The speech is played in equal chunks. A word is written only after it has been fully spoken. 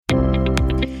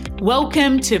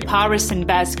Welcome to Paris and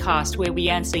Bazcast, where we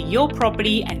answer your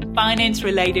property and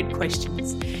finance-related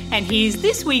questions. And here's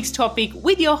this week's topic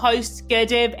with your hosts,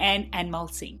 Gurdev and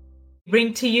Anmol Singh.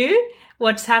 Bring to you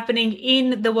what's happening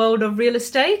in the world of real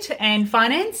estate and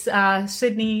finance,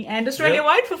 Sydney and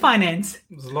Australia-wide for finance.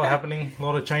 There's a lot happening, a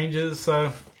lot of changes,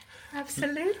 so...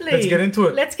 Absolutely. Let's get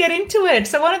into it.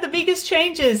 So one of the biggest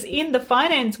changes in the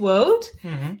finance world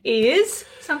is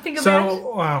something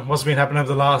about... what's been happening over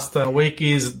the last week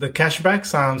is the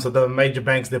cashbacks. So the major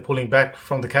banks, they're pulling back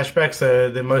from the cashback. So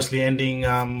they're mostly ending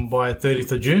by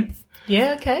 30th of June.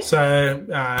 Yeah, okay. So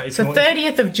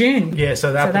 30th of June. Yeah,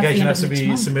 so the application has to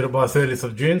be submitted by 30th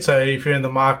of June. So if you're in the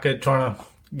market trying to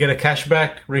get a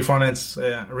cashback, refinance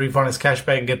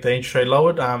cashback and get the interest rate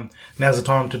lowered, now's the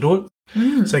time to do it.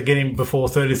 So getting before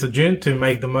 30th of June to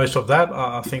make the most of that.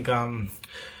 I think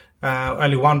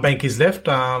only one bank is left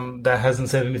that hasn't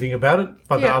said anything about it,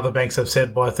 but the other banks have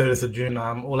said by 30th of June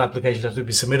all applications have to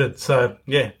be submitted. So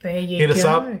there you hit us go.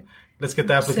 up. Let's get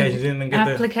the applications in and get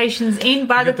applications in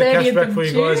by the 30th cashback of June. for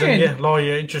you guys and lower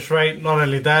your interest rate. Not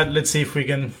only that, let's see if we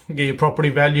can get your property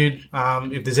valued.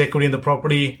 If there's equity in the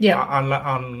property,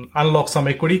 unlock some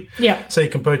equity. Yeah. So you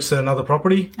can purchase another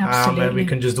property. Absolutely. And we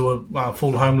can just do a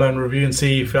full home loan review and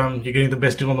see if you're getting the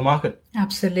best deal on the market.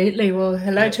 Absolutely. Well,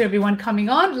 hello to everyone coming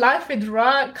on. Life with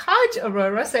Kaj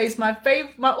Aurora says my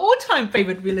all-time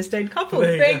favorite real estate couple.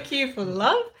 Thank you for the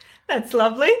love. That's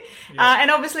lovely. And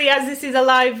obviously, as this is a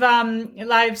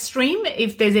live stream,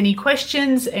 if there's any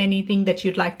questions, anything that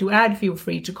you'd like to add, feel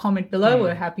free to comment below.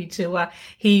 We're happy to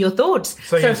hear your thoughts.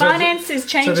 So finance is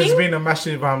changing. So there's been a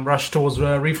massive rush towards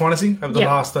refinancing over the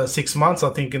last 6 months. I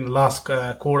think in the last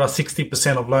quarter,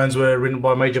 60% of loans were written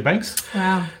by major banks.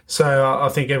 Wow. So I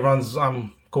think everyone's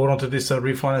caught onto this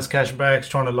refinance cashbacks,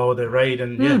 trying to lower their rate,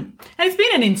 and And it's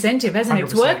been an incentive, hasn't it?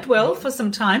 It's worked well for some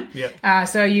time. Yeah.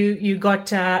 So you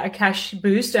got a cash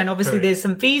boost, and obviously there's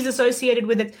some fees associated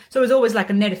with it. So it's always like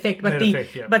a net effect. But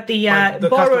the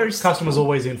borrowers, customers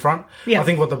always in front. Yeah. I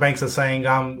think what the banks are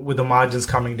saying, with the margins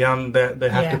coming down, they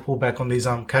have to pull back on these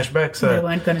cashbacks. So they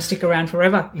weren't going to stick around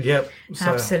forever. Yep.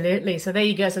 Absolutely. So there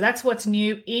you go. So that's what's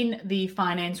new in the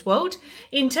finance world.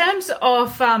 In terms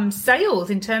of sales,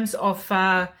 in terms of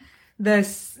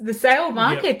the sale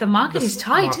market, the market is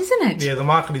tight, isn't it? Yeah, the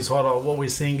market is hot. What we're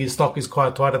seeing is stock is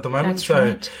quite tight at the moment. That's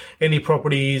right. Any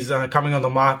properties coming on the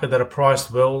market that are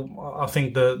priced well, I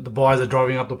think the buyers are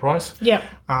driving up the price. Yeah.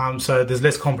 So there's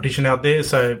less competition out there.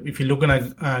 So if you're looking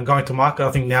at going to market,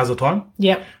 I think now's the time.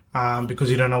 Yeah.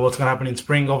 Because you don't know what's going to happen in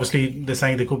spring. Obviously, they're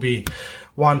saying there could be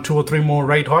 1, 2 or 3 more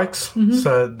rate hikes.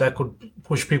 So that could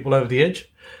push people over the edge.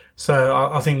 So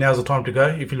I think now's the time to go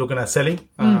if you're looking at selling.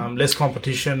 Less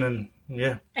competition and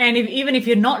And even if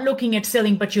you're not looking at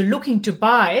selling, but you're looking to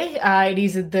buy, it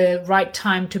is the right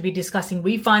time to be discussing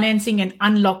refinancing and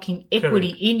unlocking equity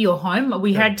in your home.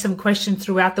 We had some questions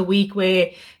throughout the week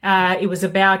where it was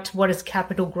about what is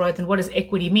capital growth and what does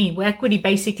equity mean? Well, equity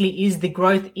basically is the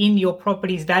growth in your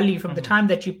property's value from the time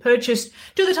that you purchased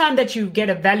to the time that you get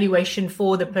a valuation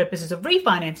for the purposes of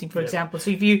refinancing, for example.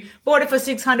 So if you bought it for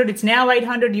 600, it's now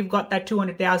 800, you've got that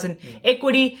 200,000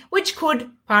 equity, which could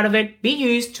part of it be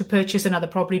used to purchase another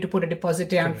property, to put a deposit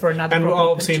down for another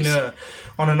property. And I've seen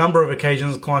on a number of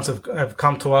occasions, clients have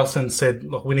come to us and said,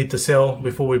 look, we need to sell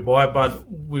before we buy, but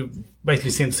we've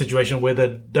basically seen a situation where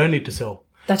they don't need to sell.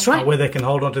 That's right. Where they can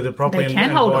hold on to the property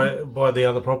and buy the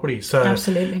other property. So,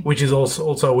 absolutely. Which is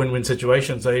also a win-win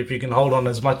situation. So if you can hold on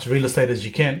as much real estate as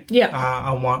you can,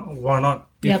 why not?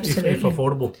 If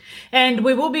affordable. And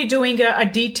we will be doing a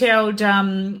detailed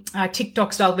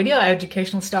TikTok style video,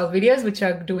 educational style videos, which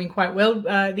are doing quite well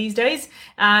these days.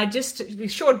 Just a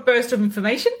short burst of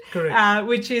information,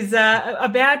 which is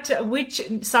about which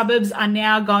suburbs are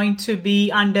now going to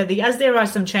be under as there are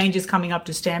some changes coming up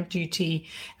to stamp duty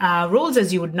rules.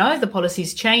 As you would know, the policy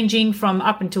is changing from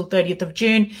up until 30th of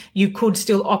June. You could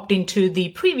still opt into the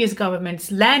previous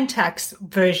government's land tax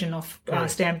version of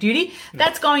stamp duty.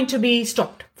 That's going to be stopped.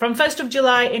 From 1st of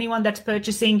July, anyone that's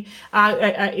purchasing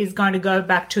is going to go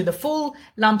back to the full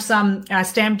lump sum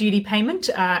stamp duty payment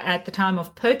at the time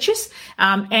of purchase.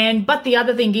 But the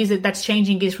other thing is that's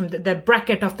changing is from the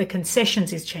bracket of the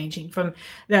concessions is changing from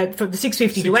the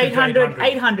 650 to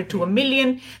 800 to $1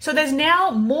 million. So there's now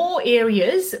more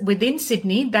areas within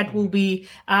Sydney that will be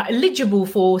eligible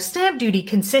for stamp duty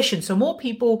concessions. So more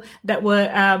people that were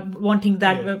wanting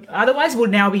that otherwise will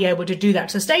now be able to do that.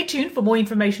 So stay tuned for more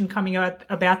information coming out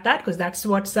about about that because that's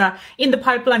what's in the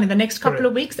pipeline in the next couple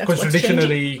of weeks. That's because what's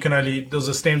traditionally changing. there's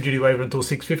a stamp duty waiver until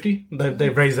 $650.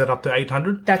 They've raised that up to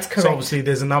 $800. That's correct. So obviously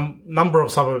there's a number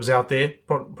of suburbs out there,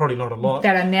 probably not a lot,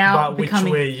 that are now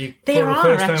becoming. Where you for a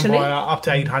first home buyer up to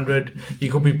 $800,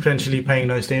 you could be potentially paying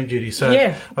no stamp duty. So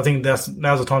I think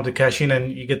now's the time to cash in,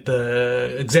 and you get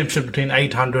the exemption between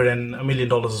 $800 and $1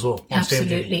 million as well.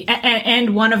 Absolutely.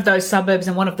 And one of those suburbs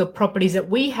and one of the properties that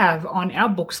we have on our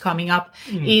books coming up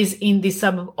is in the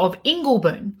suburb of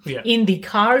Ingleburn, in the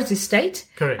Cars estate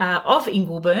of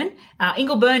Ingleburn.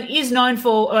 Ingleburn is known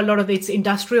for a lot of its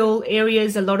industrial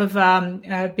areas, a lot of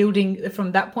building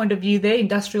from that point of view there.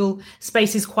 Industrial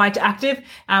space is quite active,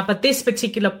 but this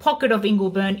particular pocket of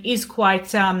Ingleburn is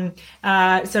quite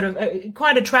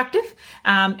quite attractive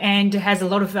and has a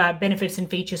lot of benefits and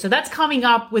features. So that's coming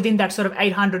up within that sort of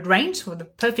 800 range,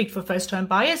 perfect for first home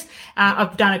buyers.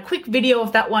 I've done a quick video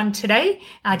of that one today,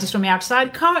 just from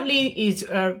outside. Currently is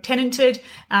tenanted,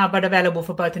 but available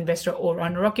for both investor or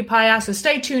owner occupier. So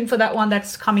stay tuned for that one.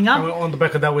 That's coming up. On the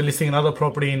back of that, we're listing another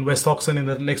property in West Oxon in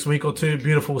the next week or two.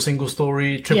 Beautiful single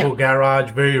story, triple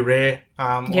garage, very rare,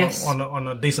 on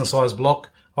a decent sized block,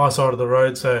 high side of the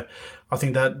road. So I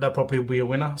think that probably will be a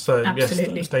winner. So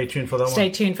absolutely. Yes, stay tuned for that one. Stay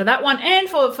tuned for that one. And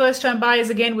for first home buyers,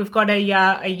 again, we've got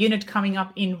a unit coming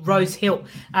up in Rose Hill.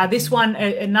 This one,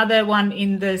 another one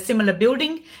in the similar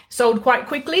building, sold quite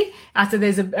quickly. So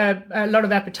there's a lot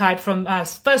of appetite from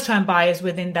first home buyers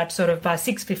within that sort of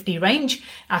 650 range.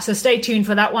 So stay tuned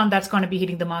for that one. That's going to be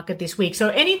hitting the market this week. So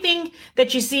anything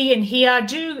that you see and hear,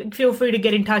 do feel free to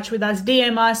get in touch with us,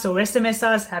 DM us or SMS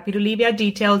us. Happy to leave our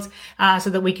details so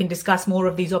that we can discuss more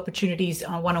of these opportunities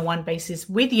on a one-on-one basis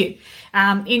with you.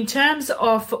 In terms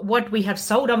of what we have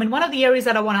sold, I mean, one of the areas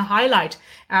that I want to highlight,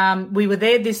 we were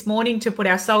there this morning to put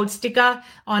our sold sticker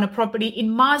on a property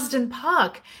in Marsden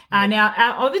Park.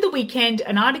 Now, over the weekend,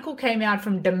 an article came out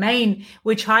from Domain,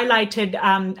 which highlighted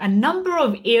a number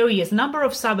of areas, number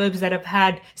of suburbs that have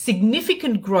had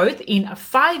significant growth in a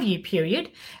 5-year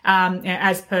period,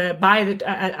 as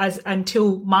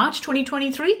until March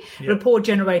 2023, report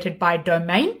generated by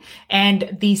Domain.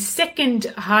 And the second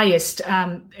highest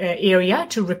area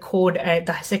to record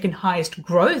the second highest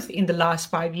growth in the last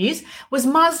 5 years was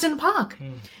Marsden Park.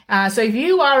 So if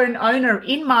you are an owner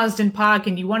in Marsden Park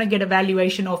and you want to get a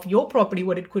valuation of your property,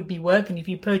 what it could be worth, and if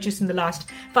you purchased in the last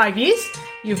 5 years,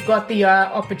 you've got the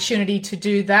opportunity to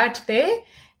do that there.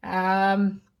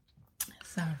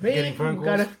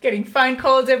 Getting phone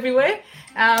calls everywhere.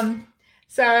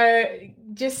 So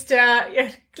just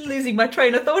losing my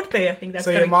train of thought there. I think that's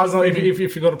so. Marsden, if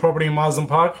you've got a property in Marsden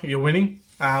Park, you're winning.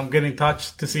 Get in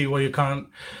touch to see what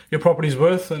your property's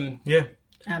worth, and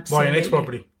absolutely. Buy your next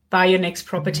property. Buy your next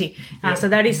property. So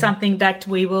that is something that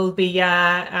we will be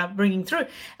bringing through.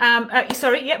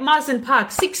 Marsden Park,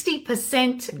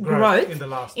 60% growth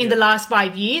in the last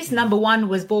 5 years. Number one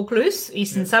was Vaucluse,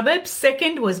 Eastern Suburbs.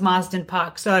 Second was Marsden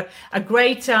Park. So a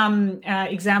great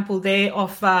example there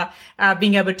of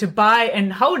being able to buy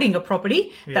and holding a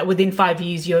property that within 5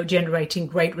 years you're generating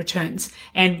great returns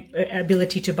and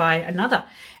ability to buy another.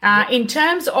 In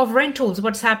terms of rentals,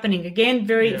 what's happening? Again,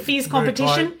 very fierce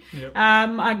competition.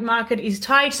 Market is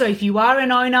tight. So if you are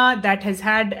an owner that has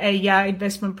had a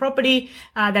investment property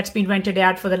that's been rented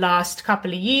out for the last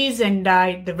couple of years and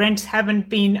the rents haven't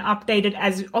been updated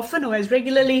as often or as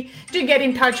regularly, do get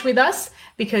in touch with us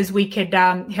because we could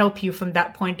help you from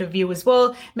that point of view as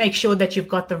well. Make sure that you've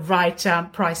got the right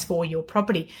price for your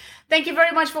property. Thank you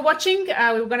very much for watching.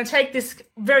 We're going to take this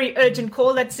very urgent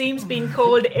call that seems being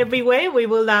called everywhere. We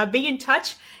will be in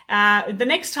touch the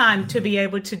next time to be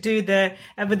able to do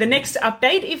with the next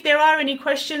update. If there are any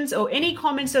questions or any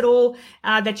comments at all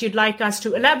that you'd like us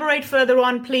to elaborate further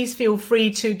on, please feel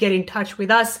free to get in touch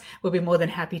with us. We'll be more than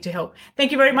happy to help.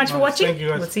 Thank you very much for watching. Thank you,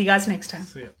 guys. We'll see you guys next time.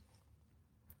 See ya.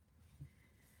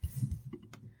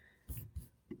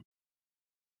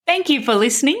 Thank you for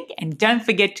listening, and don't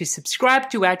forget to subscribe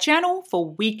to our channel for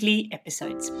weekly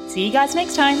episodes. See you guys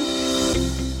next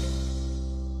time.